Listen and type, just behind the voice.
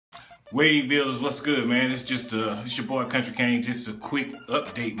Wave builders, what's good, man? It's just it's your boy Country King. Just a quick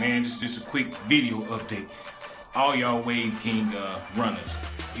update, man. Just a quick video update. All y'all Wave King runners,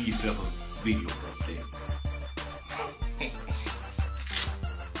 give yourself a video update.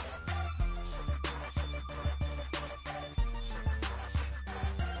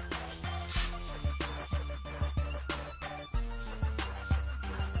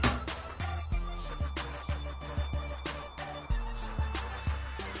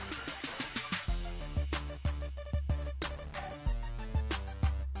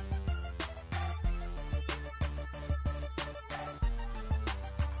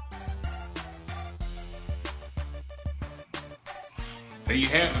 There you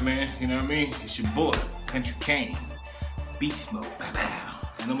have it, man. You know what I mean? It's your boy, Country King. Beast mode.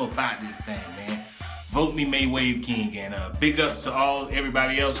 And I'm about this thing, man. Vote me May Wave King. And big ups to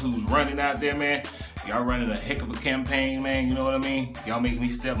everybody else who's running out there, man. Y'all running a heck of a campaign, man. You know what I mean? Y'all making me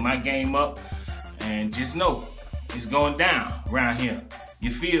step my game up. And just know, it's going down around here.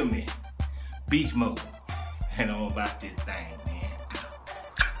 You feel me? Beast mode. And I'm about this thing, man.